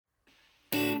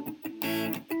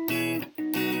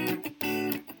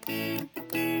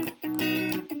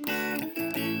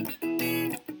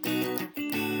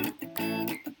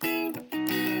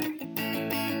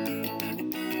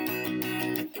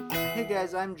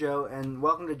guys, I'm Joe, and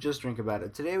welcome to Just Drink About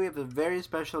It. Today we have a very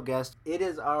special guest. It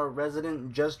is our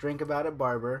resident Just Drink About It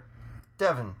barber.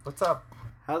 Devin, what's up?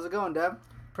 How's it going, Deb?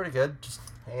 Pretty good. Just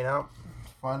hanging out,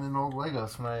 finding old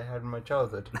Legos from I had in my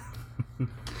childhood.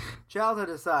 Childhood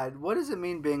aside, what does it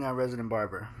mean being our resident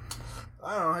barber?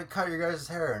 I don't know. I cut your guys'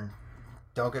 hair and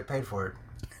don't get paid for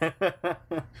it.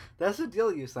 That's the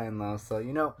deal you signed last, so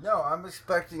No, I'm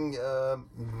expecting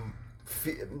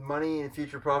money and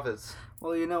future profits.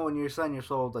 Well, when you sign your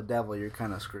soul with the devil, you're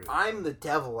kind of screwed. I'm the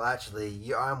devil,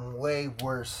 actually. I'm way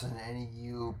worse than any of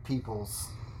you peoples.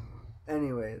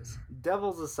 Anyways,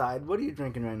 devils aside, what are you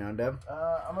drinking right now, Deb?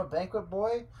 I'm a banquet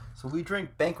boy, so we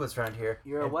drink banquets around here.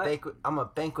 You're a what? I'm a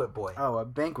banquet boy. Oh, a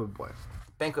banquet boy.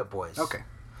 Banquet boys. Okay.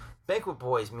 Banquet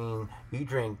boys mean you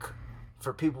drink,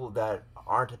 for people that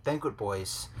aren't banquet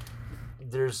boys,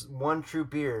 there's one true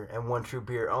beer and one true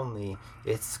beer only.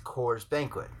 It's Coors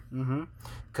Banquet. Mm-hmm.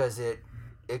 Because it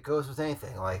goes with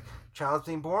anything. Like, child's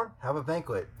being born, have a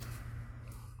banquet.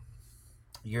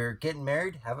 You're getting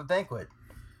married, have a banquet.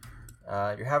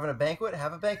 You're having a banquet,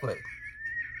 have a banquet.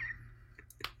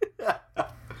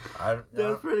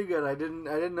 That's pretty good. I didn't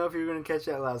know if you were gonna catch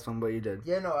that last one, but you did.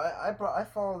 Yeah, no, I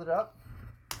followed it up.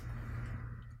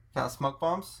 Got smoke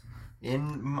bombs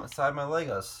inside my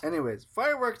Legos. Anyways,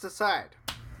 fireworks aside,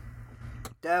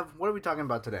 Dev, what are we talking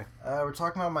about today? We're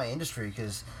talking about my industry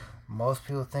because most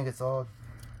people think it's all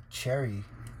cherry,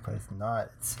 but it's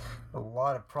not. It's a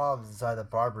lot of problems inside the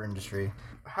barber industry.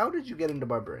 How did you get into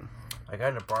barbering? I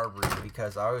got into barbering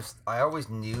because I always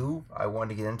knew I wanted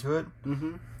to get into it.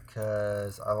 Mm-hmm.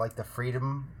 Because I like the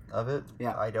freedom of it.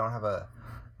 Yeah. I don't have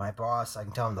my boss. I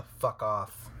can tell him to fuck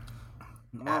off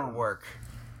at work,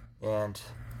 and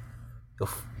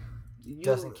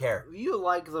doesn't care. You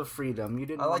like the freedom.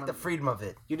 I like the freedom of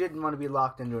it. You didn't want to be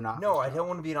locked into an office. No, I don't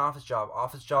want to be an office job.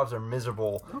 Office jobs are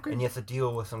miserable, and you have to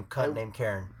deal with some cunt named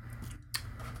Karen.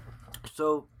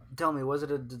 So, tell me, was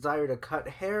it a desire to cut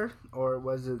hair, or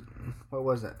what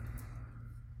was it?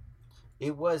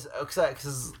 It was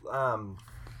because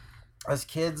as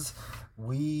kids,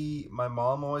 my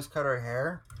mom always cut our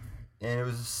hair, and it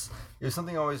was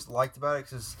something I always liked about it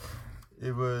because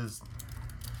it was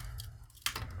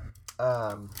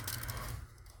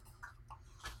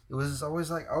always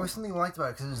something I liked about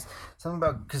it because it was something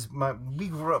about we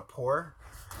grew up poor,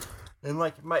 and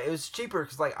it was cheaper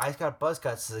because I got buzz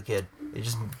cuts as a kid. It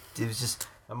was just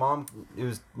my mom.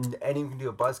 Anyone can do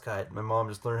a buzz cut. My mom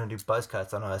just learned how to do buzz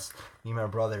cuts on us, me and my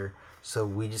brother. So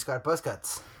we just got buzz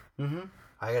cuts. Mm-hmm.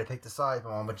 I gotta pick the size. My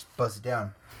mom would just buzz it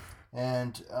down,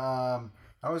 and I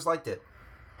always liked it.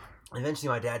 Eventually,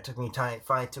 my dad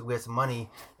finally took me some money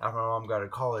after my mom got to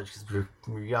college because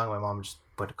we were young. My mom just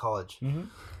went to college. Mm-hmm.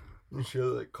 And she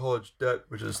had college debt,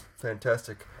 which is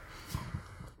fantastic.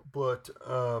 But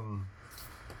and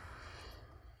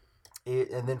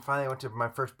then finally I went to my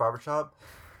first barbershop,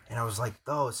 and I was like,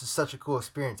 "Oh, this is such a cool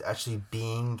experience! Actually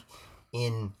being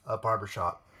in a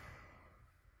barbershop."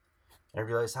 And I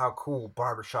realized how cool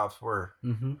barbershops were.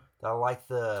 Mm-hmm. I like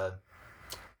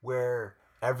where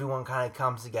everyone kind of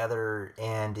comes together,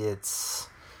 and it's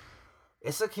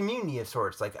a community of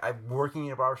sorts. I'm working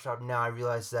in a barbershop now. I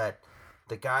realize that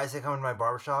the guys that come to my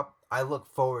barbershop, I look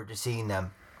forward to seeing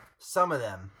them. Some of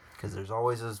them, because there's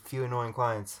always those few annoying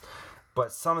clients,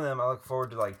 but some of them I look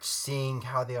forward to seeing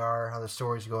how they are, how their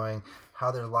story's going,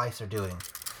 how their lives are doing.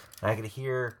 And I get to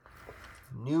hear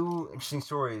new interesting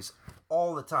stories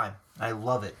all the time. I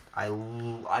love it. I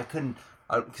couldn't,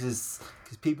 because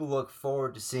people look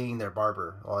forward to seeing their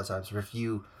barber all the time. So if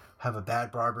you have a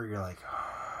bad barber, you're like,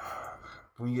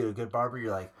 when you get a good barber,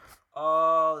 you're like,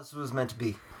 oh, this was meant to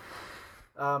be.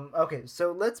 Okay,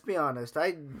 so let's be honest.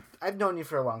 I've known you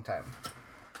for a long time.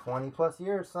 20 plus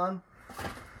years, son.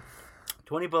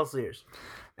 20 plus years.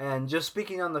 And just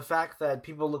speaking on the fact that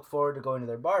people look forward to going to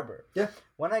their barber. Yeah.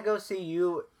 When I go see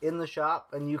you in the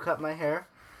shop and you cut my hair,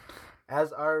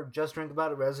 as our Just Drink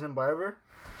About It resident barber,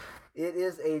 it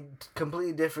is a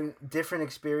completely different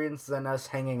experience than us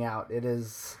hanging out. It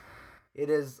is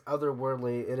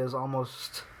otherworldly. It is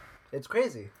almost, it's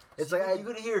crazy. It's so you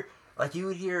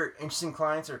would hear interesting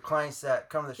clients or clients that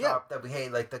come to the shop that we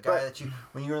hate, like the guy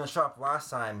when you were in the shop last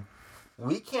time.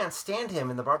 We can't stand him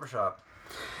in the barbershop.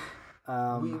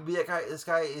 This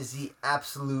guy is the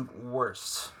absolute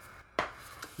worst.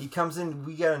 He comes in.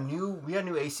 We got a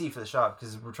new AC for the shop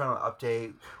because we're trying to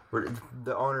update.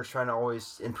 The owner's trying to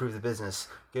always improve the business.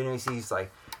 Getting AC is I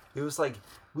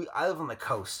live on the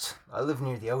coast. I live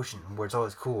near the ocean where it's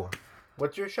always cool.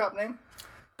 What's your shop name?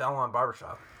 Belmont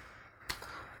Barbershop.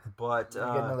 But you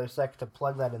get another sec to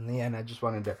plug that in the end. I just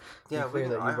wanted to I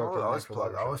always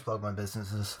plug my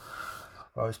businesses.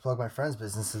 I always plug my friends'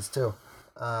 businesses too.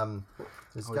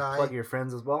 This Always guy. plug your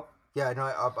friends as well. Yeah, no,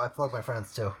 I plug my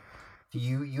friends too.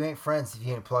 You ain't friends if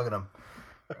you ain't plugging them.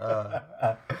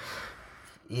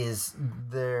 Is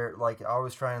there like I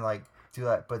was trying to like do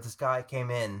that, but this guy came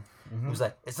in. He was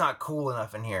like, "It's not cool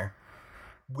enough in here.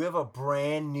 We have a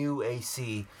brand new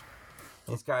AC."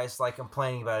 This guy's like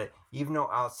complaining about it, even though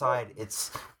outside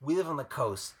we live on the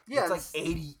coast. Yeah, it's like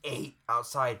 88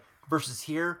 outside versus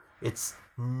here it's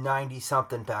 90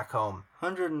 something back home.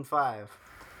 105.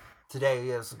 Today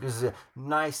is a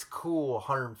nice, cool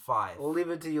 105. We'll leave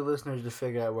it to you listeners to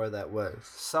figure out where that was.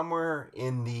 Somewhere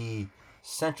in the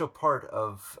central part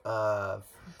of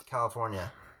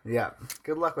California. Yeah.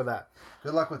 Good luck with that.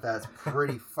 Good luck with that. It's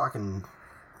pretty fucking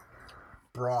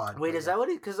broad. Wait, is that what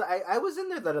because I was in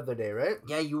there that other day, right?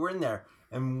 Yeah, you were in there.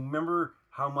 And remember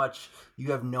how much,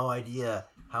 you have no idea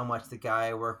how much the guy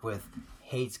I work with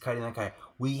hates cutting that guy.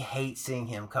 We hate seeing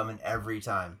him coming every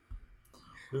time.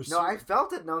 I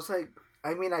felt it, and I was like,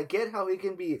 I mean, I get how he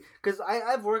can be, because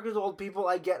I've worked with old people.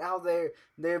 I get how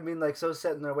they're being like so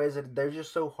set in their ways that they're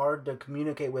just so hard to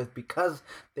communicate with because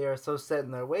they are so set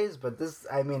in their ways. But this,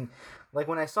 I mean, like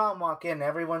when I saw him walk in,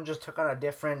 everyone just took on a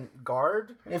different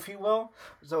guard, if you will.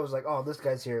 So it was like, oh, this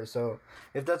guy's here. So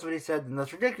if that's what he said, then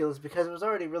that's ridiculous because it was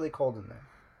already really cold in there.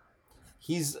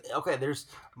 He's okay.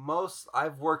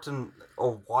 I've worked in a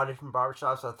lot of different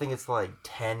barbershops. I think it's like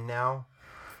 10 now.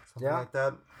 Something like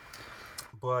that.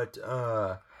 But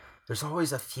there's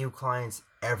always a few clients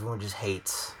everyone just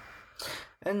hates.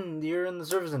 And you're in the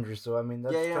service industry, so I mean,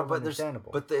 that's totally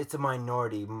understandable. But it's a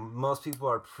minority. Most people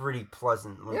are pretty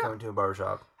pleasant when coming to a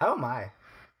barbershop. How am I?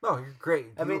 No, you're great.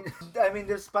 I mean,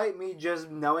 despite me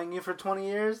just knowing you for 20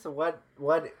 years,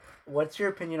 what's your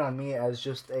opinion on me as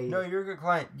just a... No, you're a good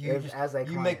client.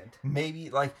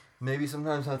 Maybe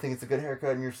sometimes I think it's a good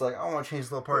haircut, and you're just like, I want to change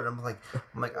this little part. And I'm like,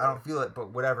 I don't feel it, but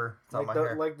whatever. It's not my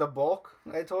hair. Like the bulk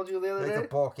I told you the other day? Like the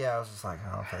bulk, yeah. I was just like,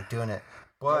 I don't feel like doing it.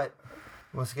 But,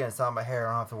 once again, it's not my hair.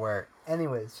 I don't have to wear it.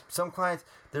 Anyways. Some clients,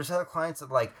 there's other clients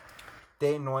that, like,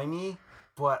 they annoy me,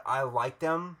 but I like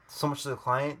them so much as a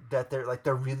client that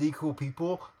they're really cool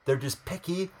people. They're just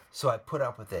picky, so I put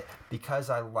up with it.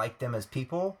 Because I like them as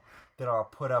people, that I'll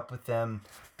put up with them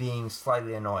being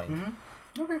slightly annoying.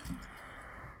 Mm-hmm. Okay.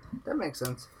 That makes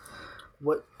sense.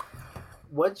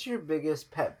 What's your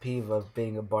biggest pet peeve of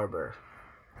being a barber?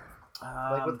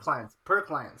 Like with clients, per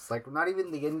clients, like not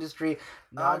even the industry,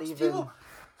 not even people,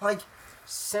 like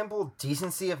simple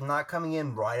decency of not coming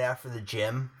in right after the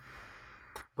gym.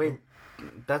 Wait,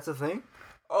 that's a thing?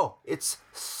 Oh, it's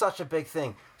such a big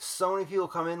thing. So many people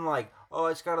come in like, oh,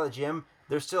 I just got out of the gym.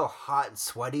 They're still hot and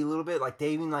sweaty a little bit. Like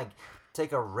they even like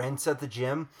take a rinse at the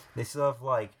gym. They still have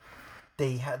like.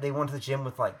 They went to the gym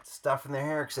with like stuff in their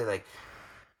hair because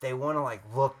they want to like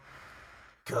look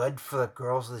good for the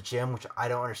girls of the gym, which I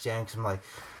don't understand because I'm like,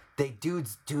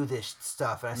 dudes do this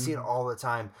stuff and I see it all the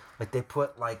time. Like they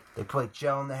put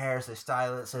gel in their hair, so they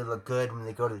style it so they look good when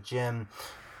they go to the gym.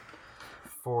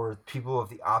 For people of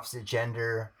the opposite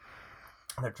gender,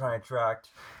 they're trying to attract,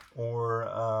 or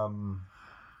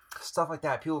stuff like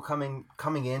that. People coming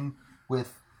in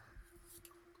with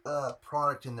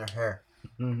product in their hair.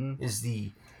 Mm-hmm. Is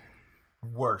the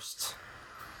worst.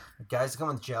 Guys that come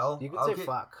with gel. You can say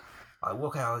fuck.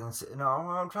 Okay, I can say no.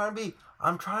 I'm trying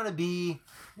to be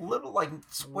a little like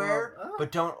swear,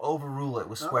 but don't overrule it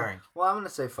with swearing. Well, I'm gonna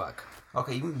say fuck.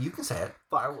 Okay, you can say it.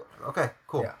 Fuck. Okay,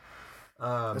 cool.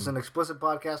 Yeah. It's an explicit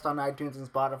podcast on iTunes and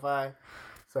Spotify,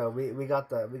 so we got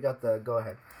the go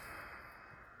ahead.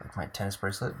 Like my tennis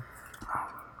bracelet.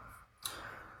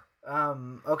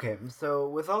 Okay, so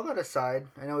with all that aside,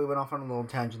 I know we went off on a little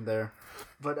tangent there,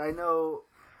 but I know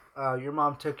your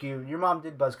mom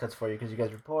did buzz cuts for you because you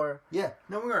guys were poor. Yeah,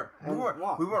 no, we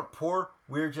weren't poor.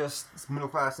 We were just middle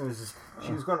class, and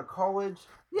she was going to college.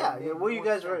 Yeah, well,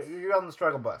 you're on the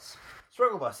struggle bus.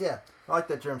 Struggle bus, yeah. I like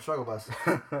that term, struggle bus.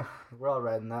 We're all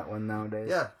riding that one nowadays.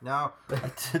 Yeah, now,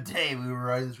 today we were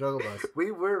riding the struggle bus.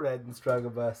 We were riding the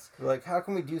struggle bus. We're like, how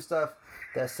can we do stuff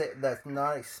that's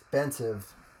not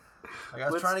expensive? Like I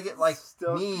was trying to get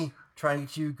trying to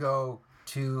get you to go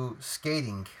to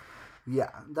skating.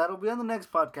 Yeah, that'll be on the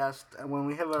next podcast when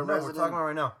we have a resident. We're talking about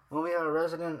right now. When we have a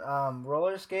resident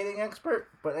roller skating expert.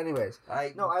 But anyways,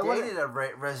 I dated a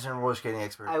resident roller skating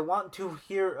expert. I want to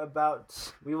hear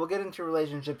about. We will get into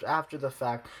relationships after the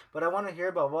fact, but I want to hear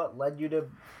about what led you to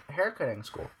haircutting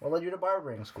school. What led you to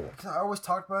barbering school? Because I always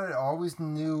talked about it. I always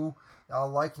knew I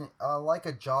like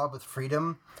a job with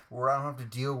freedom where I don't have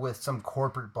to deal with some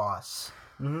corporate boss.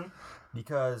 Mm-hmm.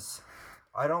 Because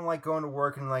I don't like going to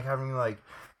work and like having like.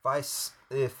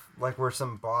 If where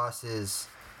some boss is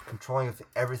controlling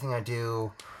everything I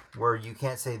do, where you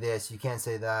can't say this, you can't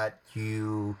say that.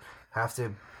 You have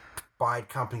to abide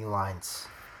company lines.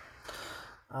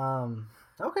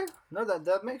 Okay. No,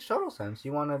 that makes total sense.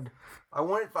 I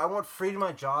want freedom in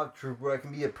my job to where I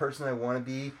can be a person I want to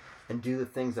be and do the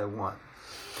things I want.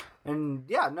 And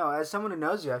yeah, no, as someone who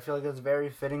knows you, I feel like that's very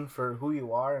fitting for who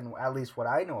you are and at least what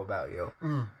I know about you.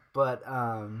 But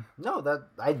no, that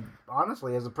I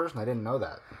honestly, as a person, I didn't know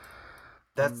that.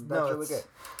 That's really good.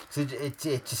 See,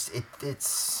 it's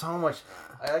so much.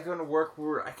 I like going to work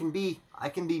where I can be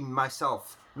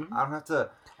myself. Mm-hmm. I don't have to.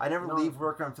 I never leave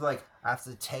work and I feel like I have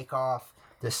to take off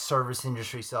the service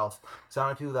industry self. So I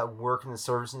know people that work in the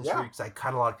service industry because I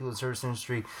cut a lot of people in the service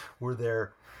industry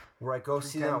where I go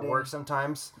see them at work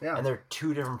sometimes, and they're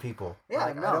two different people. Yeah,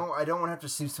 like, I don't want to have to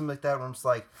see something like that where I'm just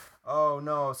like, oh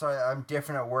no, sorry, I'm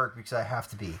different at work because I have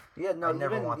to be. Yeah, no, I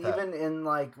never want that. Even in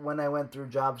like when I went through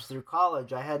jobs through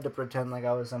college, I had to pretend like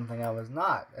I was something I was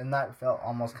not, and that felt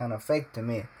almost kind of fake to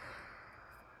me.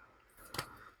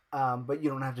 But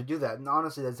you don't have to do that, and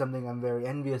honestly, that's something I'm very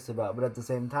envious about. But at the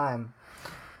same time,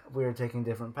 we're taking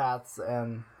different paths,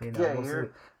 and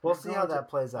we'll see how that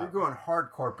plays out. You're going hard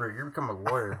corporate. You're becoming a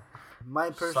lawyer.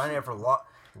 Signing up for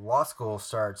law school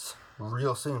starts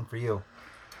real soon for you.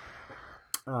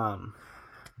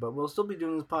 But we'll still be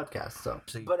doing this podcast. So,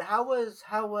 but how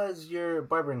was your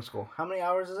barbering school? How many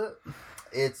hours is it?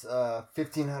 It's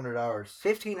 1,500 hours.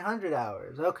 1,500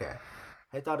 hours. Okay,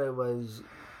 I thought it was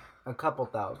a couple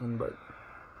thousand, but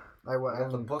I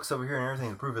have the books over here and everything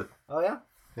to prove it. Oh yeah.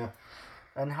 Yeah.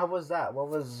 And how was that? What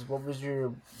was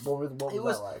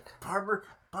that like?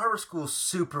 Barber school's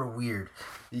super weird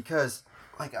because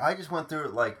like I just went through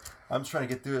it like I'm just trying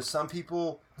to get through it. Some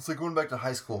people it's like going back to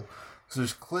high school. So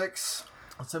there's cliques.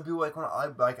 Some people like when I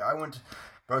went to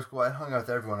barber school, I hung out with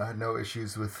everyone. I had no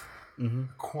issues with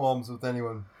qualms with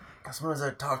anyone. Sometimes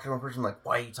I talk to one person like,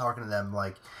 why are you talking to them?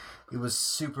 Like it was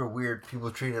super weird.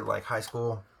 People treat it like high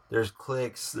school. There's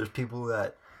cliques. There's people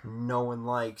that no one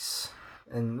likes.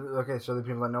 And okay, so the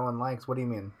people that no one likes. What do you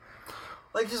mean?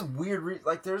 Like just weird.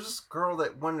 Like there's this girl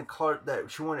that wanted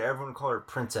everyone to call her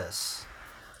Princess.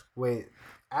 Wait,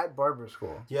 at barber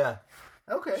school? Yeah.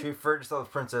 Okay. She referred to herself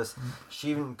as Princess. She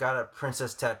even got a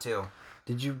princess tattoo.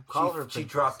 Did you call her? She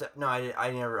dropped it. No,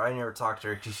 I never talked to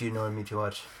her because she annoyed me too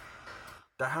much.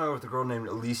 I hung out with a girl named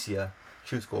Alicia.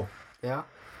 She was cool. Yeah.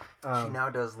 She now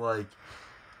does like.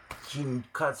 She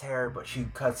cuts hair, but she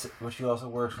also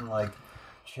works in like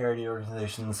charity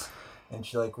organizations, and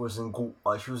she like was in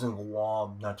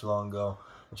Guam not too long ago,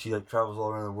 and she like travels all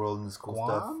around the world and this cool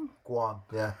stuff. Guam,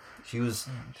 yeah. She was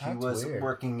weird.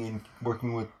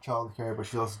 working with child care, but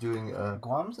she's also doing.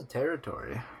 Guam's a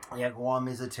territory. Yeah, Guam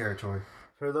is a territory.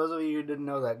 For those of you who didn't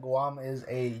know that, Guam is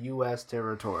a U.S.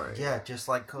 territory. Yeah, just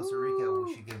like Costa Rica,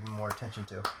 we should give more attention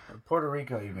to. Puerto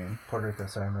Rico, you mean? Puerto Rico,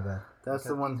 sorry, my bad. That's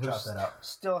the one who's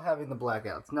still having the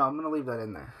blackouts. No, I'm going to leave that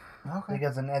in there. Okay.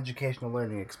 Because it's an educational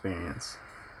learning experience.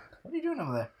 What are you doing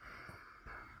over there?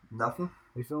 Nothing.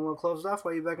 You feeling a little closed off?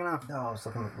 Why are you backing off? No, I was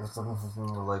looking for some of the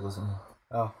Legos in here.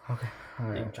 Oh, okay. All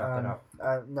right. You can chop that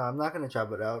out. No, I'm not going to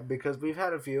chop it out because we've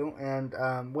had a few, and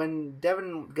when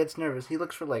Devin gets nervous, he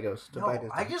looks for Legos to bite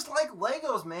his I just like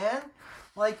Legos, man.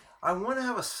 Like, I want to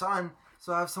have a son,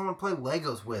 so I have someone to play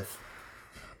Legos with.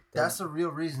 That's the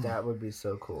real reason. That would be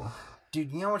so cool. Dude,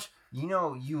 you know what? You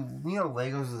know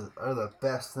Legos are the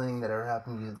best thing that ever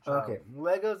happened to you. Okay,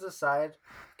 Legos aside,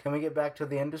 can we get back to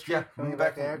the industry? Yeah, we can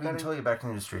totally get back to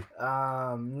the industry.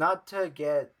 Not to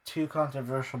get too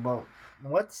controversial, but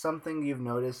what's something you've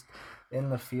noticed in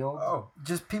the field? Oh,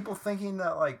 just people thinking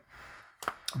that like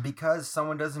because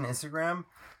someone does an Instagram,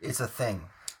 it's a thing.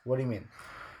 What do you mean?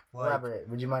 Like, elaborate.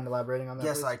 Would you mind elaborating on that?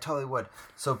 Yes, please? I totally would.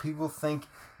 So people think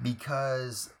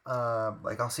because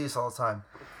like I'll see this all the time.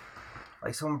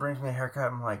 Like someone brings me a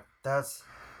haircut, I'm like, that's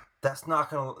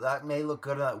not gonna. That may look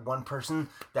good on that one person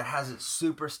that has it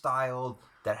super styled,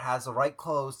 that has the right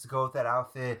clothes to go with that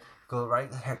outfit,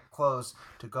 clothes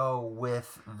to go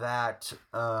with that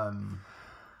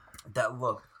that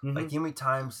look. Mm-hmm. Like give me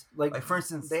times, like for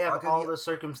instance, they have all the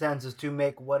circumstances to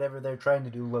make whatever they're trying to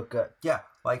do look good. Yeah,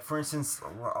 like for instance,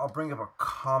 I'll bring up a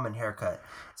common haircut.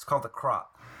 It's called the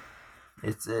crop.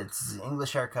 It's an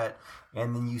English haircut,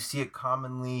 and then you see it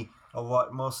commonly. A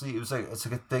lot, mostly it's like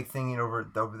a big thing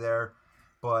over there,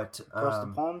 but across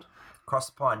the pond.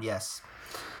 Across the pond, yes.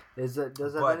 Does that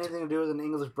have anything to do with an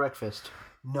English breakfast?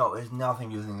 No, it has nothing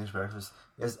to do with English breakfast.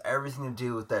 It has everything to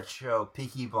do with that show,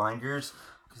 Peaky Blinders.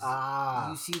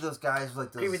 You see those guys with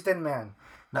like those Creepy Thin Man.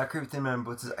 Not Creepy Thin Man,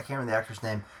 but I can't remember the actor's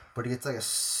name. But he gets like a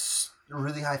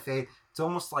really high fade, It's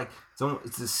almost like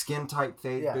it's a skin type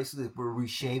fade, basically where we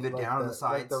shave it like down on the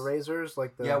sides. Like the razors,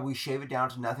 like the... Yeah, we shave it down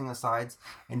to nothing on the sides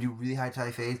and do really high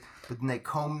tie fades, but then they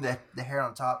comb the hair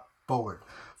on top forward.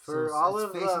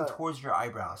 It's facing towards your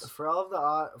eyebrows. For all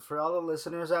the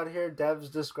listeners out here, Dev's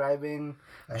describing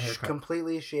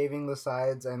completely shaving the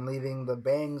sides and leaving the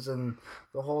bangs and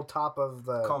the whole top of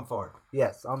the... Comb forward.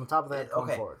 Yes, on the top of the head, comb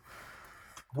forward.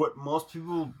 What most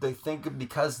people, they think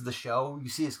because of the show, you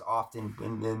see this often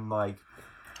in like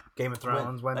Game of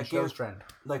Thrones, when shows trend.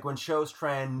 Like when shows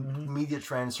trend, media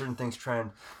trend, certain things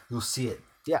trend, you'll see it.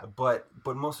 Yeah. But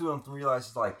most people don't realize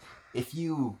is like if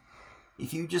you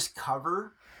just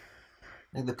cover,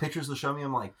 like the pictures will show me,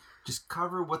 I'm like, just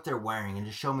cover what they're wearing and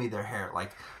just show me their hair.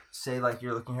 Like say like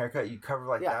you're looking haircut, you cover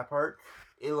like that part.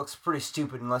 It looks pretty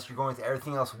stupid unless you're going with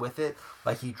everything else with it.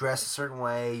 Like you dress a certain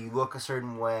way, you look a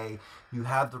certain way, you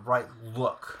have the right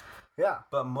look. Yeah.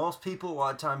 But most people a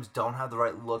lot of times don't have the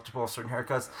right look to pull certain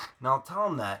haircuts. And I'll tell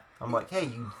them that. I'm like, hey,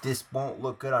 this won't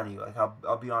look good on you. Like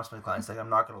I'll be honest with my clients. Like I'm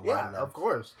not going to lie to them. Yeah, of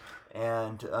course.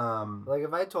 And like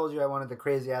if I told you I wanted the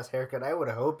crazy ass haircut, I would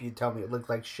have hoped you'd tell me it looked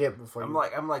like shit before I'm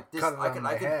like this. Cut it on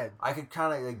my head. I could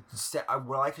kind of like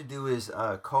what I like to do is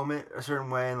comb it a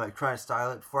certain way and like try to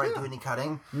style it before I do any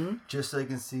cutting, just so you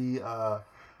can see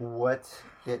what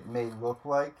it may look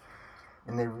like,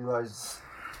 and they realize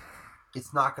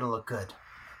it's not going to look good.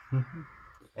 And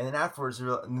then afterwards,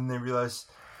 they realize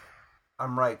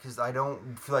I'm right because I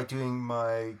don't feel like doing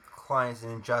my clients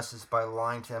an injustice by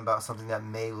lying to them about something that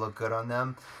may look good on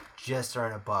them just to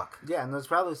earn a buck. Yeah, and that's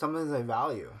probably something they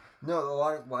value. No,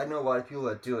 I know a lot of people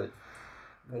that do it.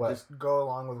 Just go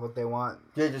along with what they want.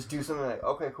 Yeah, just do something like,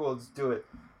 okay, cool, let's do it.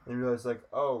 And realize like,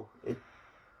 oh, it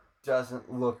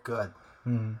doesn't look good.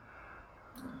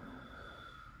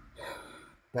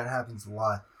 That happens a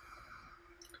lot.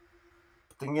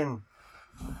 Thinking,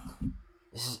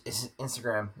 this is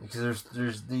Instagram because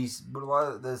there's these, but a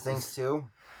lot of the things too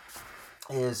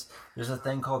is there's a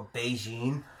thing called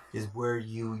Beijing, is where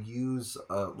you use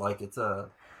like it's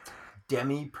a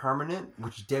demi-permanent,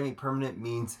 which demi-permanent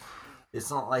means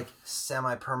it's not like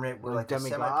semi-permanent. Where like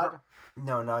demigod?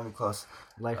 No, not even close.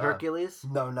 Like Hercules?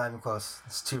 No, not even close.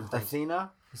 It's two things.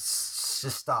 Athena?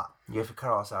 Just stop. You have to cut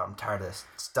all this out. I'm tired of this.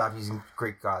 Stop using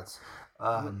Greek gods.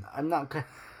 I'm not.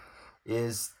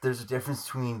 There's a difference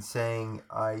between saying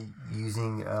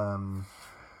using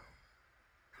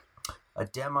a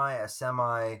demi, a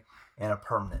semi, and a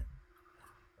permanent.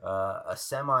 A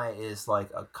semi is like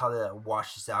a color that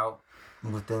washes out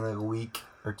within like a week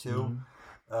or two.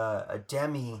 A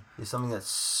demi is something that's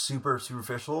super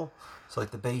superficial. So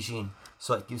like the Beijing.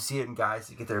 So like you see it in guys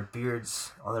that get their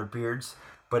beards on their beards,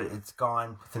 but it's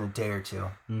gone within a day or two.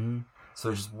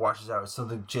 So it just washes out. It's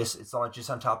something it's not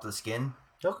just on top of the skin.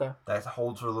 Okay. That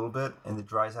holds for a little bit and it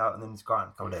dries out and then it's gone in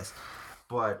a couple days.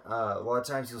 But a lot of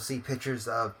times you'll see pictures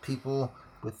of people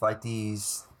with like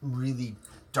these really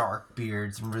dark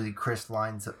beards and really crisp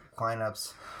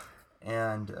lineups.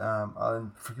 And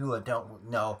for people that don't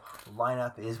know,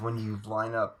 lineup is when you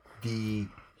line up the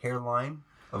hairline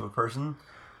of a person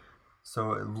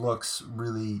so it looks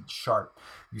really sharp.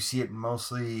 You see it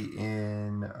mostly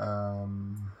in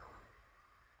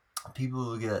people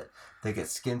who get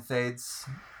skin fades,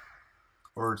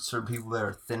 or certain people that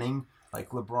are thinning, like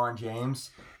LeBron James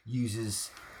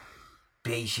uses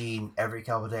Beijing every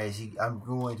couple of days. I'm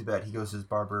going to bet he goes to his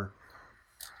barber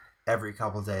every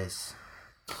couple of days.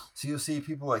 So you'll see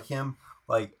people like him,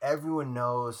 like everyone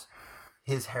knows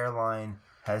his hairline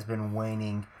has been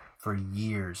waning for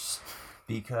years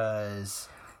because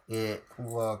it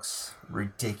looks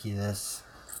ridiculous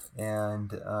and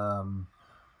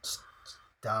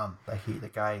dumb. Like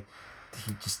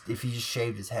if he just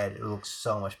shaved his head, it looks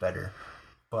so much better.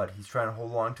 But he's trying to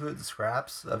hold on to it, the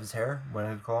scraps of his hair, what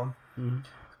I call them.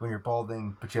 When you're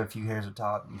balding, but you have a few hairs on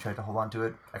top, and you try to hold on to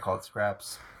it, I call it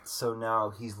scraps. So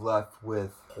now he's left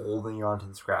with holding on to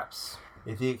the scraps.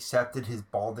 If he accepted his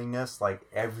baldingness like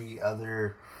every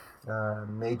other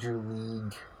major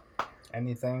league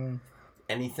anything,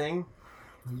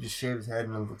 he just shaves his head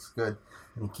and it looks good,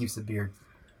 and he keeps the beard.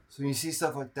 So when you see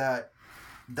stuff like that,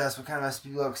 that's what kind of messes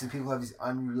people up, because people have these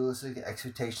unrealistic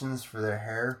expectations for their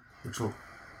hair, which will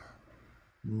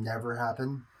never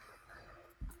happen.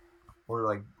 Or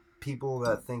like people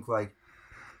that think like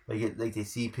they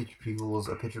see a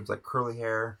picture of like curly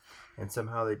hair and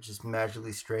somehow they're just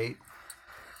magically straight,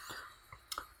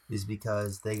 is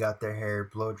because they got their hair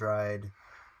blow dried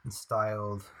and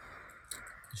styled.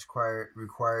 It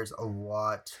requires a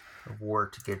lot of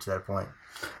work to get to that point.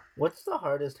 What's the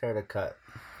hardest hair to cut?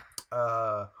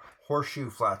 Horseshoe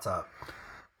flat top.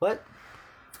 What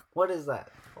is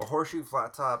that? A horseshoe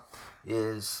flat top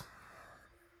is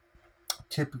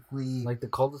typically Like the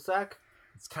cul-de-sac?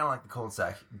 it's kind of like the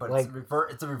cul-de-sac, but Like-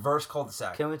 it's a reverse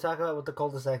cul-de-sac. Can we talk about what the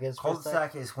cul-de-sac is? for a sec?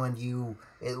 Cul-de-sac is when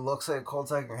it looks like a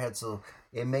cul-de-sac in your head, so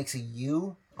it makes a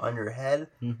U on your head,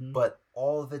 Mhm. but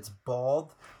all of it's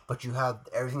bald, but you have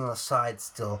everything on the side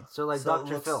still. So like it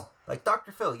Dr. looks Phil. Like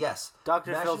Dr. Phil, yes.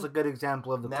 Dr. Imagine- Phil's a good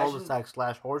example of the imagine- cul-de-sac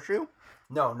slash horseshoe.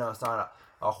 No, it's not.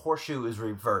 A horseshoe is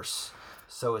reverse.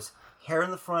 So it's hair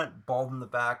in the front, bald in the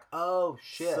back. Oh,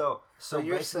 shit. So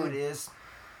you're basically saying- it is,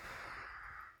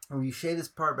 when you shave this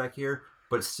part back here,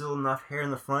 but it's still enough hair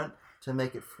in the front to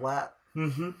make it flat,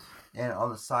 Mm-hmm. and on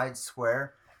the side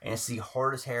square, and it's the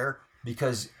hardest hair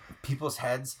because people's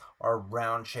heads are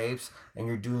round shapes, and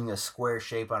you're doing a square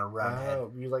shape on a round head.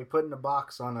 Oh, you're like putting a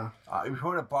box on a You're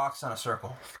putting a box on a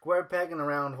circle. square peg in a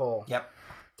round hole. Yep.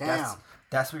 Damn.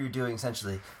 That's what you're doing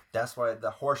essentially. That's why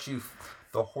the horseshoe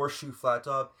flat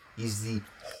top is the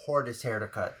hardest hair to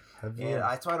cut. Have you- And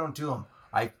that's why I don't do them.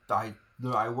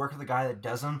 I work with a guy that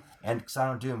does them, and because I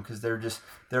don't do them because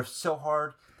they're so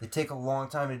hard. They take a long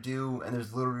time to do, and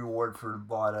there's little reward for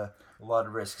a lot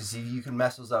of risk because you can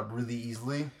mess those up really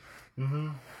easily Mm-hmm.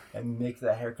 and make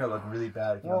that haircut look really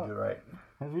bad if you don't do it right.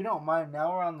 If you don't mind,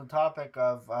 now we're on the topic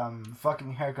of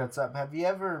fucking haircuts up. Have you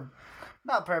ever,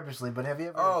 not purposely, but have you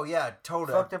ever Oh yeah,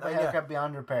 totally. fucked up a Yeah. haircut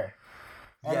beyond repair?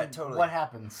 And Yeah, totally. What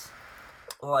happens?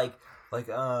 Like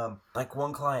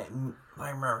one client, I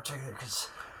remember taking it because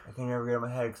I can never get it in my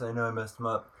head because I know I messed him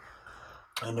up.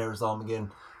 I never saw him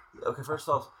again. Okay, first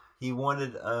off, he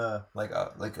wanted like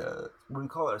a what do you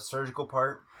call it, a surgical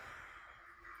part,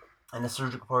 and the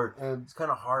surgical part it's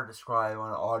kind of hard to describe on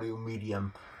an audio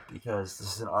medium because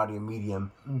this is an audio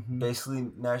medium. Mm-hmm. Basically,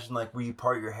 imagine like where you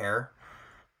part your hair,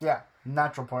 Yeah,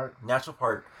 natural part. natural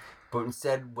part, but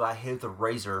instead I hit it with a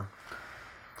razor.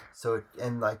 So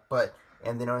and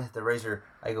then when I hit the razor,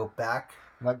 I go back.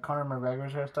 Like Conor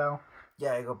McGregor's hairstyle.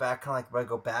 Yeah, I go back kind of like when I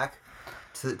go back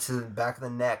to the back of the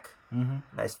neck, Mm-hmm.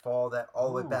 and I follow that all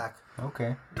the way Ooh. back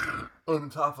Okay. on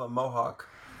top of a mohawk.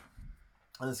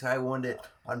 And this guy wanted it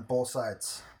on both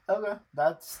sides. Okay.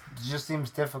 That just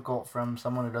seems difficult from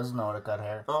someone who doesn't know how to cut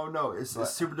hair. Oh no, it's But-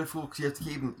 super difficult because you have to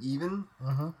keep them even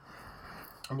Mm-hmm.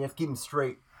 and you have to keep them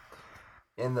straight.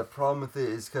 And the problem with it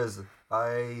is because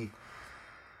I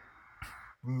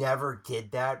never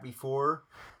did that before.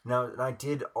 Now, and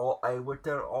I worked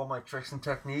out all my tricks and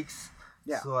techniques.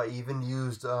 Yeah. So I even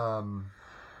used a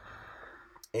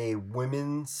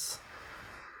women's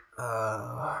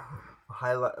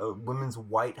women's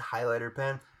white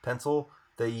highlighter pencil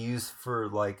they use for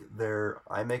like their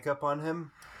eye makeup on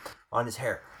his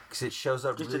hair, because it shows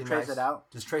up Just really to trace nice. it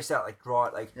out? Just trace it out, like draw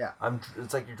it, like Yeah.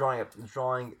 It's like you're drawing.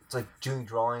 It's like doing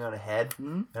drawing on a head,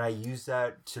 Mhm. and I use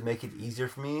that to make it easier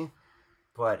for me.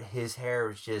 But his hair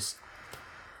is just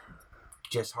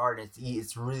hard. And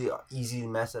it's really easy to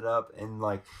mess it up, and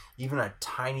like even a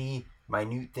tiny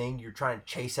minute thing, you're trying to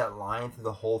chase that line through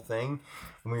the whole thing,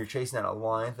 and when you're chasing that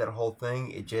line through that whole thing,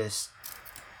 it just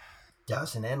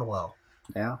doesn't end well.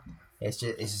 Yeah. It's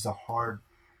just a hard.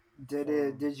 Did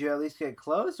you at least get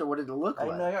close, or what did it look I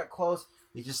like? know I got close.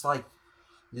 It just kind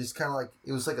of like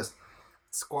it was like a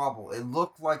squabble. It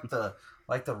looked like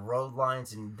the road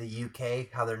lines in the UK,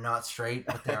 how they're not straight,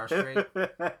 but they are straight.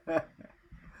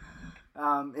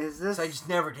 Is this? So I just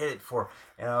never did it before,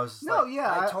 and I was just No, like,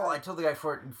 yeah, I told the guy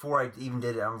before I even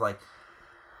did it. I was like,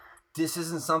 this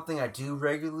isn't something I do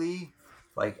regularly.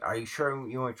 Like, are you sure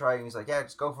you want to try it? And he's like, yeah,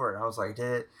 just go for it. And I was like, I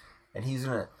did it, and he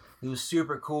was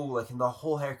super cool. Like in the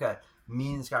whole haircut,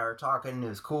 me and this guy were talking. It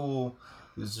was cool.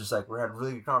 It was just like we had a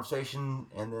really good conversation,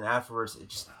 and then afterwards, it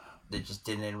just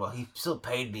didn't end well. He still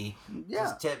paid me.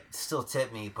 Yeah. Still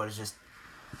tipped me, but it's just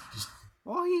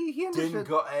Well, he understood.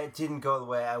 it didn't go the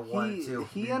way I wanted to.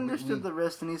 He understood the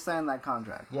risk, and he signed that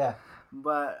contract. Yeah.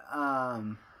 But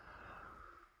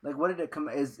like, what did it come?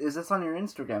 Is this on your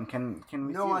Instagram? Can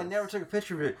we? No, see I this? never took a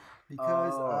picture of it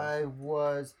because Oh. I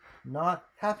was not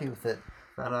happy with it.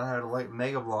 Found out I had a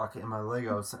Mega Block in my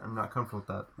Legos. I'm not comfortable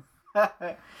with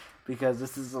that. Because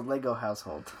this is a Lego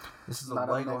household. This is Not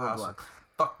a Lego Mega house. Block.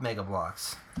 Fuck Mega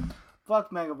Blocks.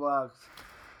 Fuck Mega Blocks.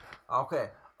 Okay,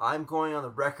 I'm going on the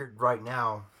record right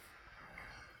now.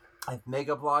 If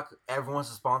Mega Block ever wants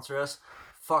to sponsor us,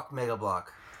 fuck Mega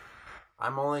Block.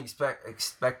 I'm only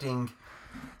expecting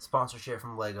sponsorship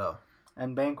from Lego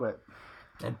And Banquet.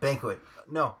 and Banquet.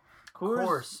 No.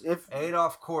 Course. If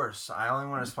Adolf Course. I only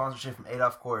want a sponsorship from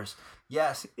Adolf Course.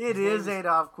 Yes. it his is name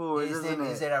Adolf Coors, His isn't name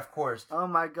it? is Adolf Course. Oh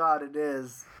my God, it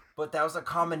is. But that was a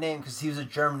common name because he was a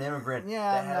German immigrant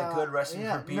that had a good recipe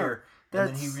for beer. And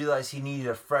then he realized he needed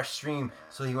a fresh stream,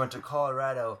 so he went to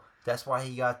Colorado. That's why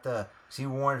he got so he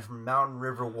wanted from mountain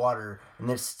river water,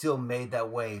 and it still made that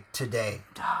way today.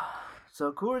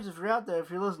 So Coors, if you're out there,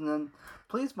 if you're listening,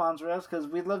 please sponsor us because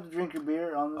we'd love to drink your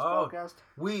beer on this podcast.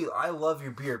 I love your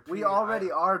beer. We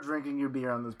already are drinking your beer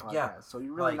on this podcast, so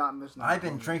you're really not missing out. I've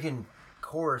been drinking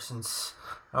Coors since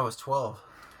I was 12.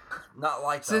 Not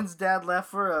like since Dad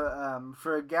left for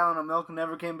a gallon of milk and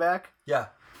never came back. Yeah,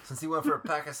 since he went for a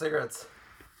pack of cigarettes.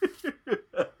 I'll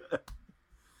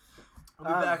be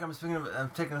back. I'm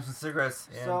taking up some cigarettes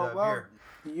and beer.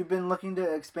 You've been looking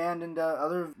to expand into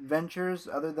other ventures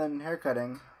other than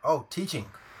haircutting. Oh, teaching.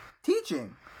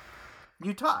 Teaching?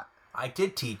 You taught? I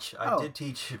did teach. I did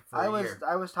teach for a year.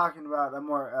 I was talking about a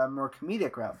more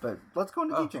comedic route, but let's go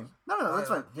into teaching. No, that's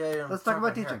fine. Yeah, let's talk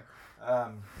about teaching.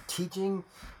 Teaching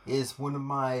is one of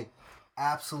my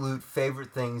absolute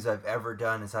favorite things I've ever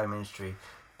done inside ministry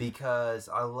because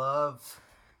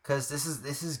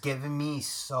this is giving me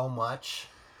so much.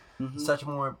 Such a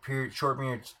short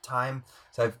period of time.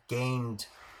 So I've gained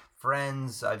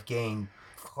friends. I've gained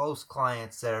close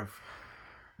clients that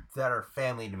are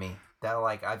family to me. That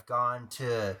I've gone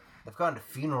to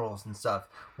funerals and stuff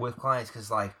with clients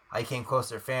because I came close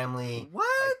to their family.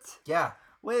 What? Yeah.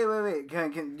 Wait.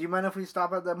 Do you mind if we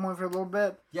stop at that point for a little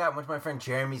bit? Yeah, I went to my friend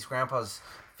Jeremy's grandpa's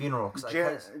funeral.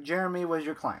 Jeremy was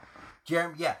your client.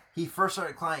 Jeremy, yeah, he first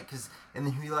started client and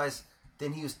then he realized.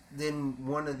 Then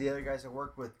one of the other guys I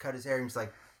worked with cut his hair and he's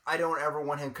like, I don't ever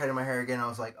want him cutting my hair again. I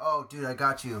was like, oh, dude, I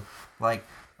got you.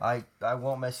 I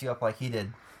won't mess you up like he did.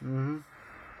 Mm-hmm.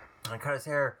 I cut his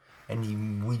hair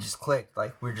and we just clicked.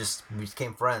 We just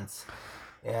became friends.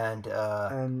 And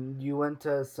you went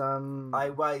to some. I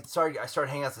started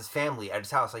hanging out with his family at his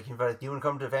house. He invited, do you want to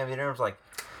come to a family dinner? I was like,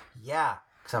 yeah,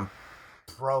 because I'm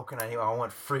broke and I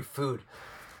want free food.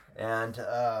 And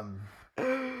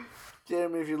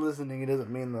Jeremy, if you're listening, he doesn't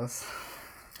mean this.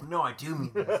 No, I do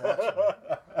mean this, actually.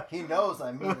 He knows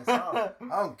I mean this. I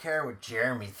don't care what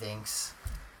Jeremy thinks.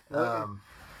 Okay.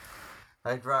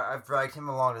 I've dragged him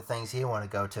along to things he didn't want to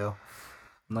go to.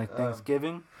 Like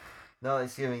Thanksgiving? No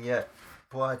Thanksgiving yet.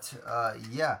 But,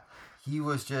 yeah. He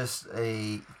was just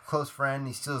a close friend.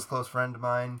 He's still a close friend of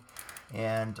mine.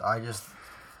 And I'm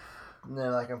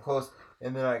close.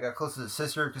 And then I got close to his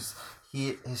sister because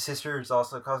his sister is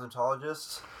also a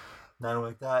cosmetologist. Not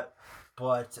like that,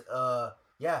 but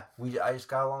yeah, I just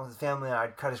got along with his family. And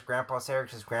I'd cut his grandpa's hair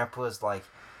because his grandpa was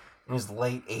in his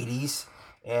late 80s,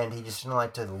 and he just didn't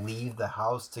like to leave the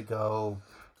house to go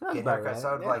get haircuts. Right.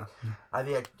 So I'd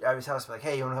be at his house,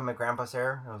 hey, you want to cut my grandpa's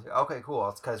hair? And I was like, okay, cool,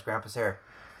 let's cut his grandpa's hair.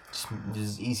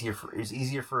 It's easier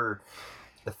for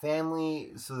the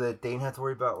family so that they didn't have to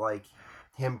worry about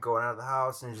him going out of the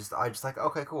house, and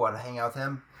okay, cool, I'd hang out with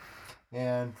him,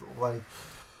 and I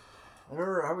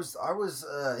remember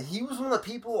he was one of the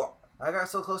people, I got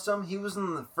so close to him, he was one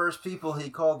of the first people he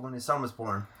called when his son was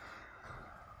born.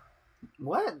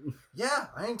 What? Yeah,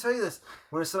 I didn't tell you this.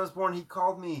 When his son was born, he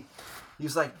called me. He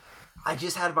was like, I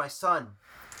just had my son.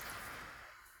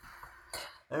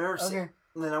 I remember seeing,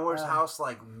 and then I went to his house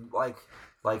I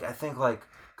think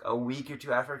a week or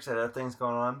two after because I had other things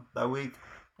going on that week.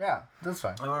 Yeah, that's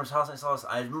fine. I went to his house and I saw this.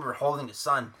 I remember holding his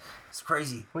son. It's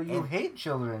crazy. But you hate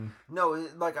children.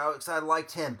 I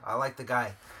liked him. I liked the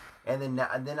guy. And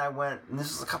then I went, and this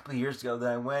was a couple of years ago,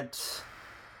 then I went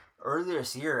earlier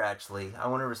this year, actually. I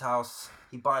went over his house.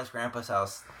 He bought his grandpa's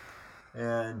house.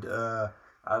 And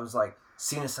I was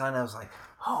seeing his son, and I was like,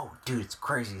 oh, dude, it's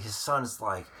crazy. His son is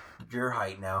your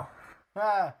height now.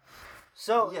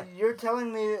 So you're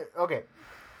telling me, okay.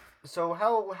 So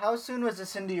how soon was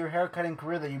this into your haircutting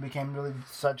career that you became really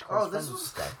such close friends with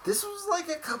this guy? This was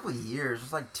a couple of years.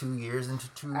 It was 2 years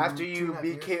into after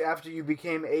you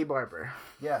became a barber.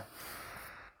 Yeah.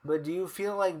 But do you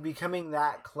feel like becoming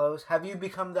that close? Have you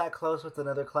become that close with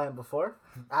another client before?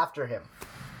 After him?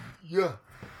 Yeah.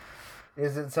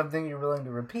 Is it something you're willing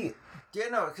to repeat? Yeah,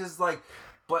 no, because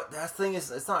but that thing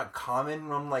is, it's not common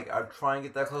when I'm trying to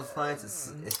get that close to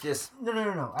clients. It's just... No.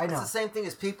 I know. It's the same thing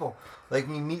as people.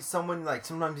 When you meet someone,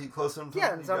 sometimes you get close to them.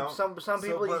 Yeah, and some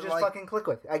people you just fucking click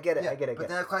with. I get it, I get it. But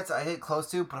there are clients that I get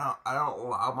close to, but I don't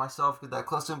allow myself to get that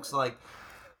close to them because,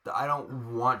 I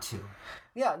don't want to.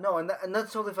 Yeah, no, and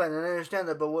that's totally fine, and I understand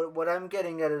that, but what I'm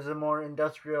getting at is a more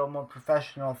industrial, more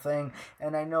professional thing,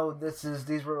 and I know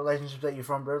these were relationships that you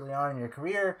formed early on in your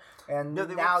career, and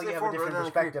now you have a different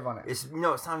perspective on it. It's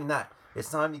not even that.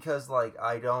 It's not because,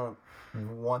 I don't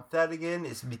want that again,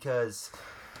 it's because...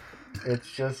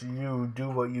 It's just you do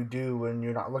what you do when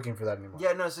you're not looking for that anymore.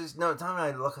 Yeah, it's not time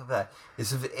I look at that.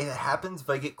 It's if it happens, if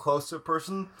I get close to a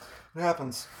person, it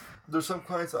happens. There's some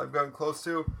clients that I've gotten close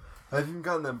to. I've even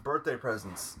gotten them birthday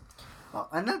presents. Oh,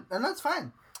 and that's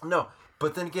fine. No,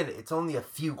 but then again, it's only a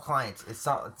few clients. It's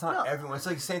not everyone. It's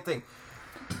the same thing.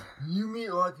 You meet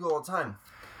a lot of people all the time.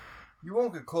 you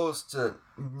won't get close to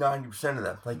 90% of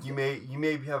them. Like you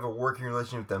may have a working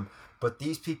relationship with them, but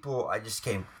these people I just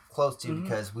came close to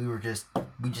because we just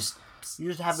you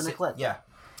just happen to click. Yeah.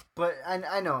 But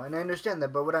I know and I understand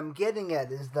that. But what I'm getting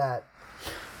at is that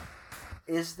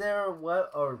was there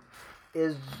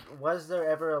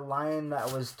ever a line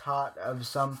that was taught of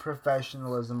some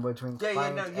professionalism between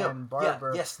client and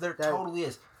barber? Yes, there totally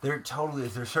is. There totally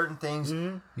is. There's certain things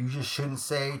you just shouldn't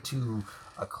say to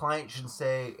a client. Shouldn't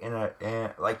say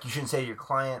like you shouldn't say to your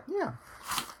client. Yeah.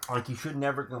 Like you should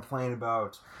never complain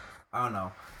about. I don't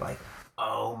know. Like,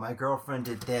 oh, my girlfriend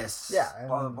did this. Yeah.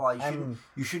 Blah blah blah.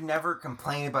 You should never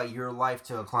complain about your life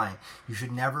to a client. You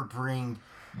should never bring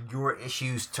your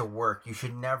issues to work. You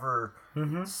should never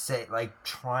say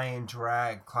try and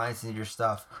drag clients into your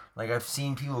stuff. Like I've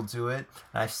seen people do it,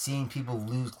 and I've seen people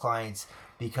lose clients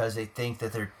because they think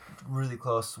that they're really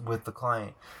close with the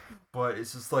client. But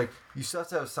it's just like you still have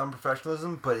to have some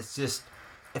professionalism, but it's just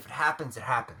if it happens, it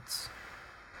happens.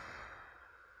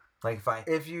 Like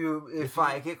if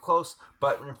I get close,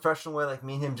 but in a professional way, like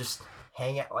me and him just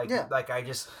hang out, like I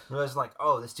just realized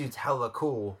oh, this dude's hella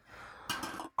cool.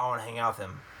 I want to hang out with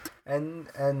him.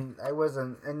 And I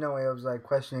wasn't in no way I was like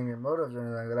questioning your motives or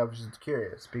anything like that. I was just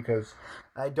curious because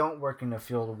I don't work in a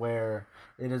field where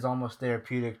it is almost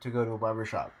therapeutic to go to a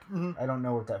barbershop. I don't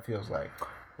know what that feels like.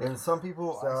 And some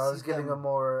people, so I was giving a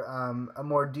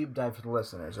more deep dive for the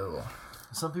listeners as well.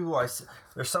 Some people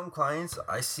there's some clients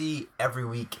I see every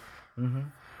week.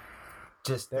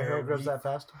 Just their hair grows that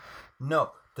fast?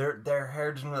 No, their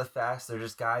hair doesn't really fast. They're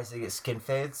just guys that get skin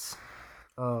fades.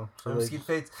 Oh, so skin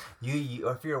fades. You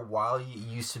if you're a while, you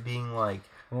used to being like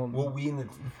what we in the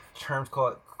terms call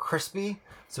it crispy.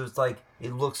 So it's like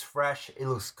it looks fresh, it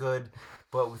looks good,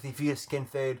 but if you get skin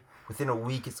fade within a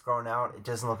week, it's grown out. It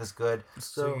doesn't look as good.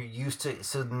 So you're used to.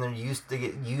 So then they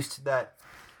get used to that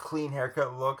clean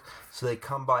haircut look. So they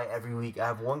come by every week. I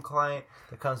have one client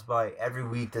that comes by every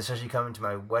week. That's actually coming to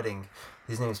my wedding.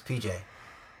 His name is PJ.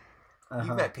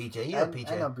 You met PJ. You know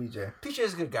PJ. I know PJ. PJ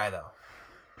is a good guy though.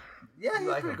 Yeah,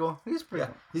 he's pretty cool. He's pretty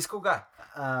cool. He's a cool guy.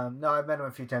 No, I've met him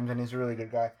a few times and he's a really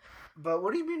good guy. But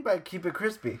what do you mean by keep it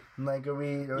crispy? Like, you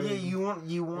want.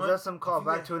 Is that some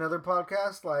callback to another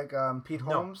podcast like Pete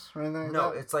Holmes or anything like that? No,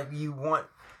 it's like if you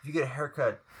get a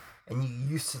haircut and you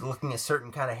used to looking at a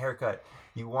certain kind of haircut,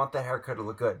 you want that haircut to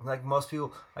look good. Like most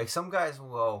people, like some guys will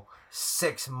go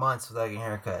 6 months without getting a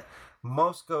haircut.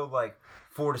 Most go like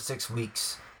 4 to 6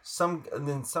 weeks. Some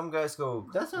guys go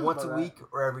once a week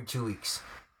or every 2 weeks.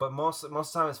 But most of the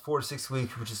time it's 4 to 6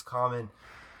 weeks, which is common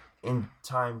in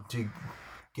time to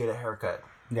get a haircut.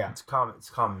 Yeah. It's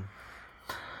common.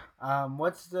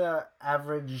 What's the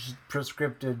average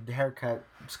prescripted haircut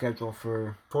schedule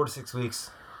for 4 to 6 weeks?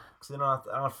 Because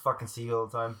I don't fucking see you all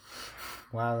the time.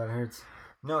 Wow, that hurts.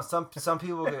 No, some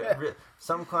people get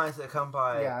some clients that come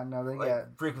by. Yeah, no, they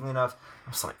get frequently enough.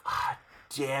 I'm just like,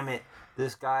 damn it,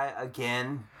 this guy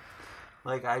again.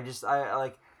 Like I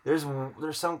like there's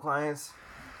some clients.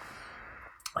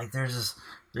 Like there's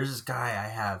this guy I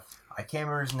have. I can't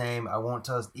remember his name. I won't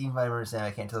tell his even if I remember his name.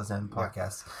 I can't tell his name in the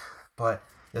podcast. But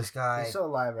this guy. He's still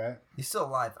alive, right? He's still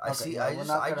alive. Okay, I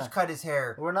just cut his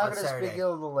hair. We're not going to speak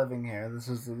ill of the living here. This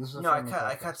is. No, I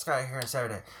cut this guy hair on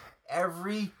Saturday.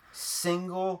 Every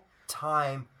single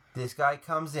time this guy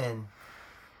comes in,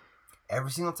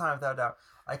 every single time without a doubt,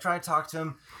 I try to talk to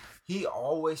him. He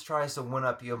always tries to one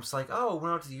up you. I'm just like, oh,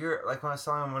 went out to Europe. Like when I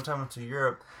saw him one time, I went to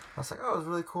Europe. I was like, oh, it was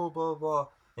really cool, blah, blah, blah.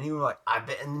 And he was like,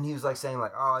 and then he was like saying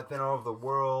like, oh, I've been all over the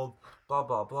world, blah,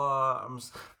 blah, blah.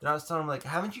 Then I was telling him like,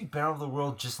 haven't you been all over the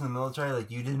world just in the military?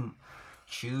 Like you didn't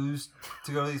choose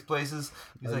to go to these places?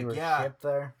 He's like, yeah. Shipped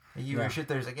there? You were shipped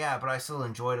there. He's like, yeah, but I still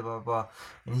enjoyed it, blah, blah, blah.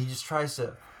 And he just tries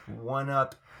to one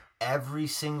up every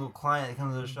single client that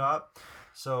comes to the shop.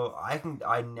 So I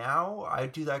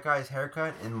do that guy's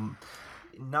haircut, and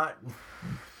not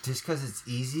just because it's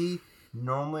easy.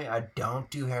 Normally I don't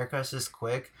do haircuts this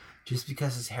quick, just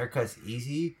because his haircut's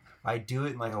easy. I do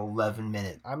it in like 11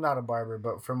 minutes. I'm not a barber,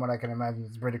 but from what I can imagine,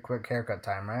 it's a pretty quick haircut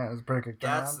time, right? It's pretty quick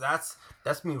turnaround.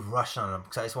 That's me rushing on him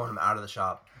because I just want him out of the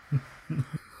shop.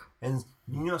 And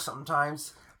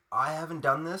sometimes I haven't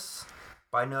done this,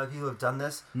 but I know that people have done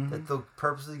this. That they'll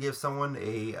purposely give someone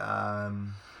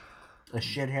a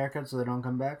shit haircut so they don't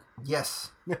come back?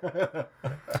 Yes.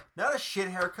 Not a shit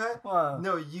haircut.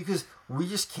 No, because we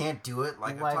just can't do it.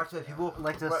 Like I've talked to people.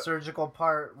 Like the surgical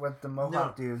part with the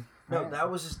mohawk dude. No, right?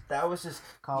 that was just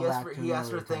he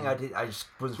asked for a thing I just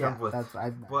wasn't friends with.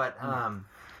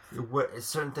 What a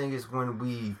certain thing is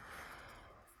when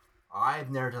I've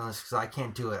never done this because I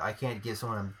can't do it. I can't give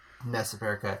someone a mess up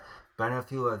haircut. But I know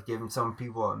people have given some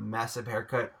people a mess up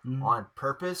haircut on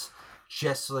purpose,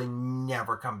 just so they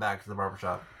never come back to the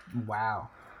barbershop. Wow.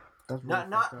 That's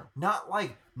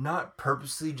Not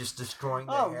purposely just destroying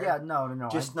their hair. Yeah, no.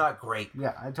 Just not great.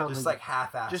 Yeah, I totally. Just like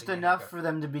half-assed. Just enough for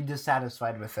them to be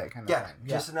dissatisfied with it, kind of thing.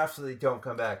 Yeah, just enough so they don't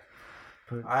come back.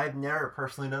 I've never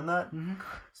personally done that,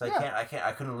 so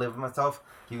I couldn't live with myself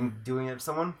even doing it to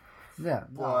someone. Yeah,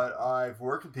 but I've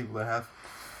worked with people that have.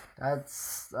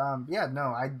 That's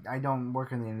I don't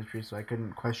work in the industry, so I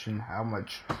couldn't question how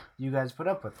much you guys put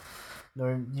up with,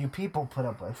 or you people put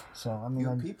up with. So I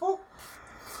mean, people.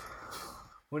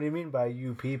 What do you mean by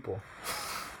you people?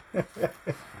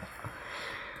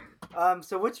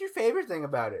 So what's your favorite thing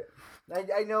about it?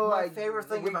 I know my favorite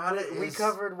thing about it we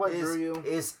covered what drew you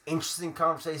is interesting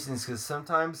conversations, because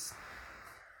sometimes,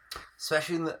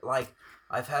 especially in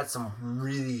I've had some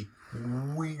really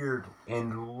weird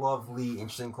and lovely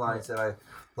interesting clients that I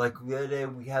like. The other day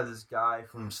we had this guy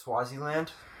from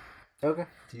Swaziland. Okay.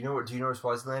 Do you know where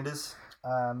Swaziland is?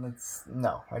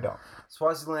 No, I don't.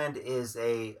 Swaziland is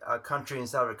a country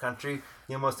inside of a country.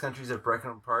 You know, most countries are broken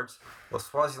apart. Well,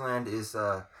 Swaziland is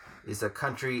a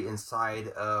country inside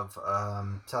of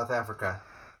South Africa.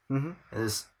 Mm-hmm. And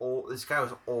this guy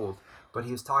was old, but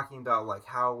he was talking about like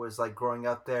how it was like growing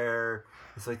up there.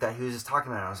 It's like that. He was just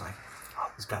talking about it. I was like,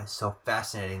 oh, this guy is so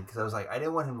fascinating, because I was like, I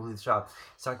didn't want him to leave the shop.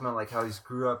 He's talking about like how he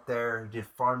grew up there, he did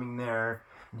farming there,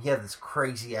 and he had this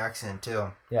crazy accent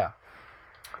too. Yeah.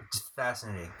 Just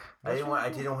fascinating. I didn't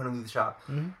want to leave the shop.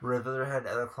 Mm-hmm. Rather had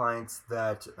other clients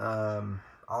that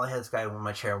all I had this guy in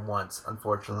my chair once,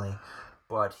 unfortunately,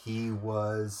 but he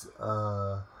was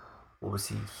what was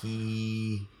he?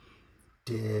 He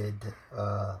did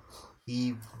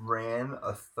he ran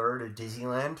a third of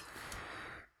Disneyland.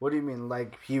 What do you mean?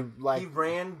 He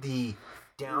ran the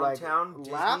downtown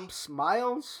Disney. Laps,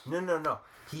 miles? No.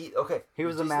 He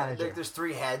was a manager. Like, there's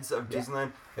 3 heads of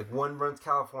Disneyland. Like, one runs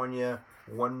California,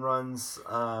 one runs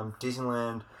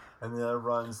Disneyland, and the other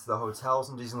runs the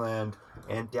hotels in Disneyland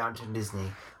and downtown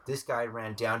Disney. This guy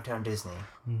ran downtown Disney.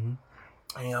 Mm-hmm.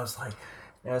 And I was like,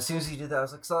 and as soon as he did that, I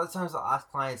was like, so a lot of times I'll ask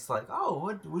clients like, oh,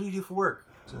 what do you do for work?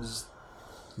 So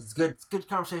it's good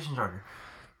conversation starter.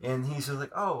 And he's just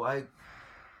like, oh, I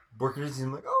work at Disney.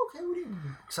 I'm like, oh, okay, what do you?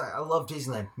 Cause I love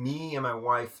Disneyland. Me and my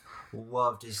wife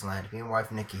love Disneyland. Me and my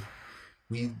wife Nikki,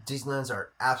 Disneyland's our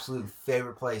absolute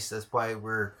favorite place. That's why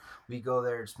we go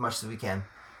there as much as we can.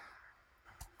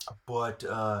 But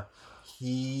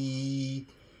he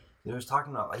was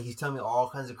talking about, like, he's telling me all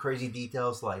kinds of crazy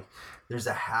details. Like, there's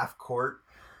a half court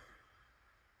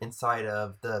inside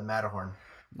of the Matterhorn,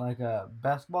 like a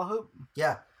basketball hoop.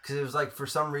 Yeah, because it was like, for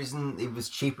some reason it was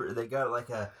cheaper. They got like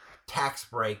a tax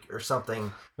break or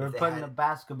something. They're putting a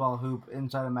basketball hoop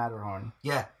inside a Matterhorn.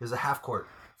 Yeah, it was a half court.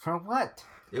 For what?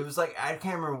 It was like, I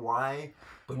can't remember why,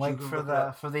 but like for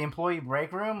the employee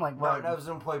break room, like what? No, it was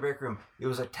an employee break room. It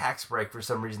was a tax break for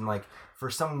some reason, like for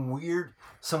some weird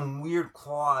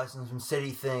clause and some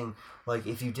city thing. Like,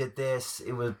 if you did this,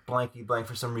 it was blankety blank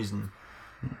for some reason.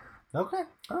 Okay.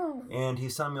 Oh. And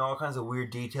he's telling me all kinds of weird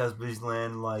details about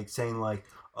Disneyland, like saying like,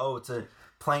 oh, it's a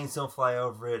planes don't fly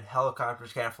over it,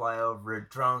 helicopters can't fly over it,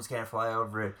 drones can't fly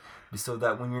over it, so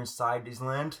that when you're inside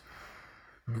Disneyland,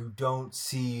 you don't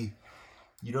see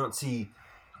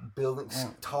buildings,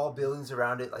 tall buildings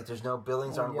around it. Like, there's no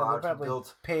buildings aren't allowed to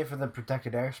build. Pay for the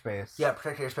protected airspace. Yeah,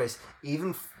 protected airspace.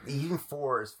 Even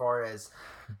for as far as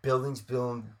buildings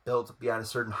built beyond a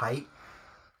certain height,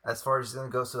 as far as it's gonna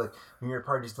go. So like, when you're a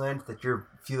part of Disneyland, that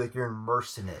feel like you're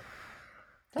immersed in it.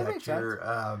 That makes sense.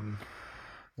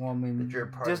 Well, I mean,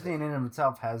 Disney in and of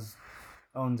itself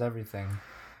owns everything.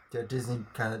 Yeah, Disney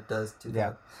kind of does too.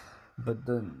 Yeah, but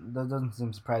that doesn't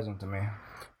seem surprising to me.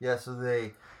 Yeah,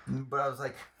 but I was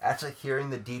like, actually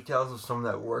hearing the details of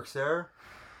someone that works there,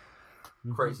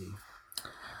 crazy.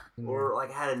 Mm-hmm. Or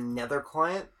like, I had another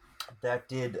client that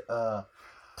did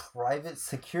private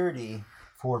security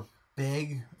for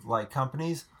big like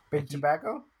companies. Big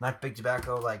tobacco? Not big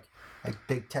tobacco, like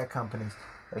big tech companies.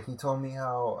 Like, he told me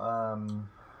how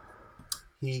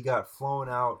he got flown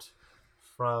out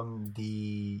from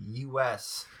the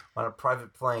U.S. on a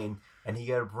private plane, and he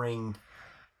got to bring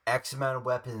X amount of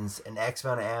weapons and X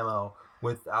amount of ammo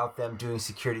without them doing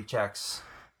security checks.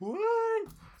 What?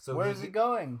 So where is he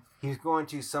going? He's going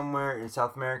to somewhere in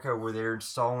South America where they're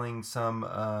installing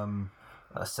some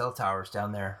cell towers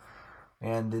down there.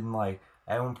 And then, like,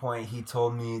 at one point he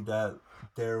told me that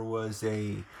there was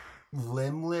a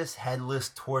limbless, headless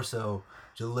torso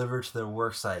delivered to their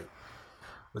work site,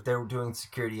 what they were doing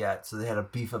security at, so they had to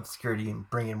beef up security and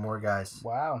bring in more guys.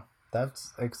 Wow,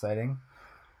 that's exciting.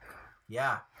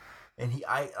 Yeah, and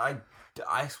I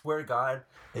I swear to God,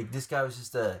 like this guy was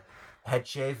just a head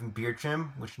shave and beard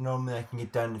trim, which normally I can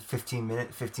get done in 20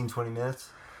 minutes.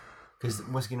 Because the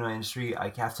mosquito industry, I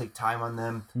have to take time on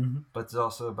them, but it's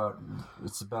also about you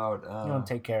don't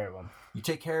take care of them. You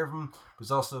take care of them, but it's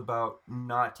also about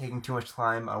not taking too much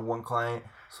time on one client,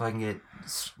 so I can get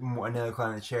another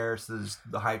client in the chair. So there's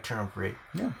the high turnover rate.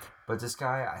 Yeah. But this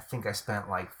guy, I think I spent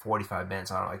like 45 minutes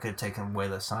on him. I could have taken way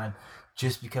less time,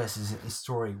 just because his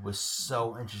story was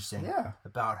so interesting. Yeah.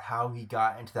 About how he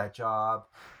got into that job,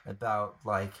 about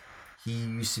like he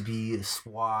used to be a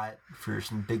SWAT for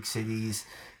some big cities.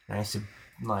 And I used to,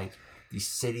 like, these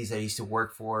cities that I used to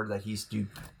work for, that he used to do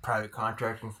private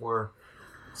contracting for.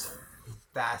 It's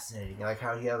fascinating. Like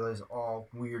how he had those all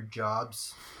weird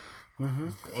jobs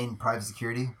in private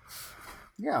security.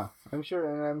 Yeah, I'm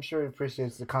sure he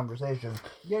appreciates the conversation.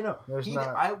 Yeah, no.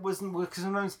 I wasn't, because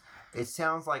sometimes it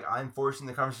sounds like I'm forcing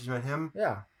the conversation with him.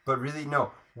 Yeah. But really,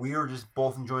 no. We were just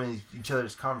both enjoying each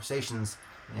other's conversations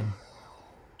and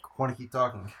want to keep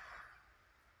talking.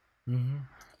 Mm-hmm.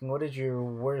 What is your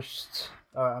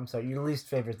your least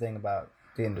favorite thing about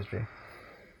the industry?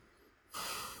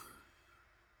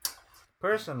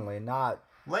 Personally, not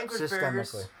language systemically.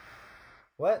 Barriers.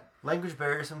 What? Language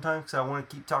barriers sometimes, because I want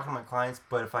to keep talking to my clients,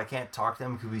 but if I can't talk to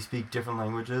them because we speak different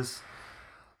languages,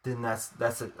 then that's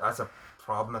a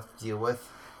problem I have to deal with.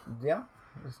 Yeah?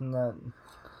 Isn't that...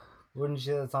 Wouldn't you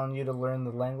say that's on you to learn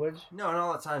the language? No, not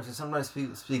all the time, because sometimes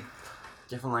speak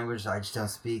different languages I just don't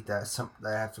speak.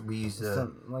 We use a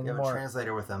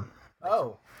translator with them.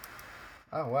 Oh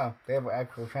wow, they have an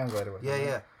actual translator with them.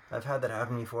 Yeah. I've had that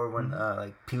happen before when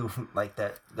like people from, like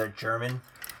that they're German.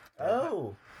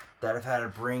 Oh. That I've had to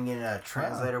bring in a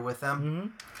translator with them. Mm-hmm.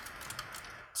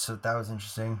 So that was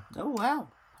interesting. Oh wow,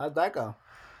 how'd that go?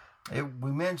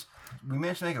 We managed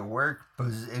to make it work, but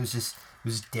it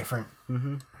was different.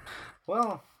 Mm-hmm.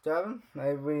 Well, Devin,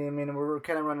 we're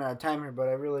kind of running out of time here, but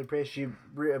I really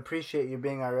appreciate you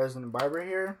being our resident barber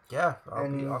here. Yeah,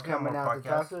 I'll coming out to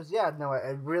talk to us. Yeah, no,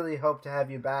 I really hope to have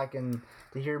you back and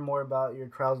to hear more about your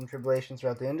trials and tribulations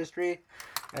throughout the industry,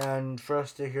 and for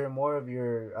us to hear more of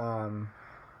your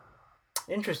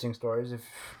interesting stories. If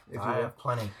I have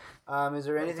plenty. Is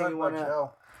there anything you want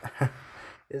to?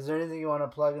 Is there anything you want to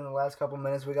plug in the last couple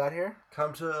minutes we got here?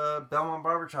 Come to Belmont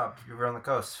Barber Shop if you're on the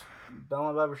coast.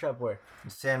 Belmont Barber Shop where? In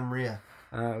Santa Maria.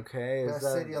 Okay.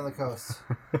 Best city on the coast.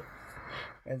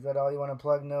 Is that all you want to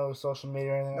plug? No social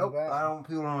media or anything like that? Nope, I don't want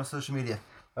people on social media.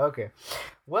 Okay.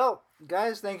 Well,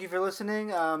 guys, thank you for listening.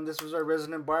 This was our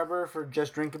resident barber for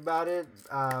Just Drink About It.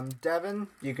 Devin,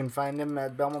 you can find him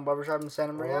at Belmont Barbershop in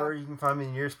Santa Maria. Or you can find me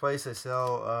in the nearest place I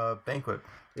sell banquet.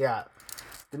 Yeah.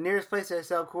 The nearest place I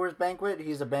sell Coors Banquet.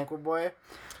 He's a banquet boy.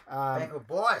 Banquet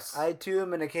boys. I too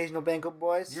am an occasional banquet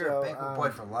boy. You're a banquet boy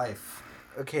for life.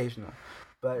 Occasional.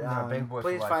 But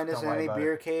please for find life. us Don't in any worry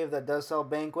beer about cave that does sell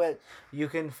banquet. You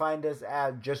can find us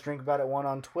at Just Drink About It 1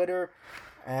 on Twitter.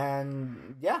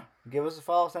 And yeah, give us a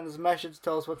follow, send us a message,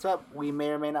 tell us what's up. We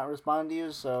may or may not respond to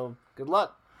you, so good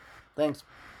luck. Thanks.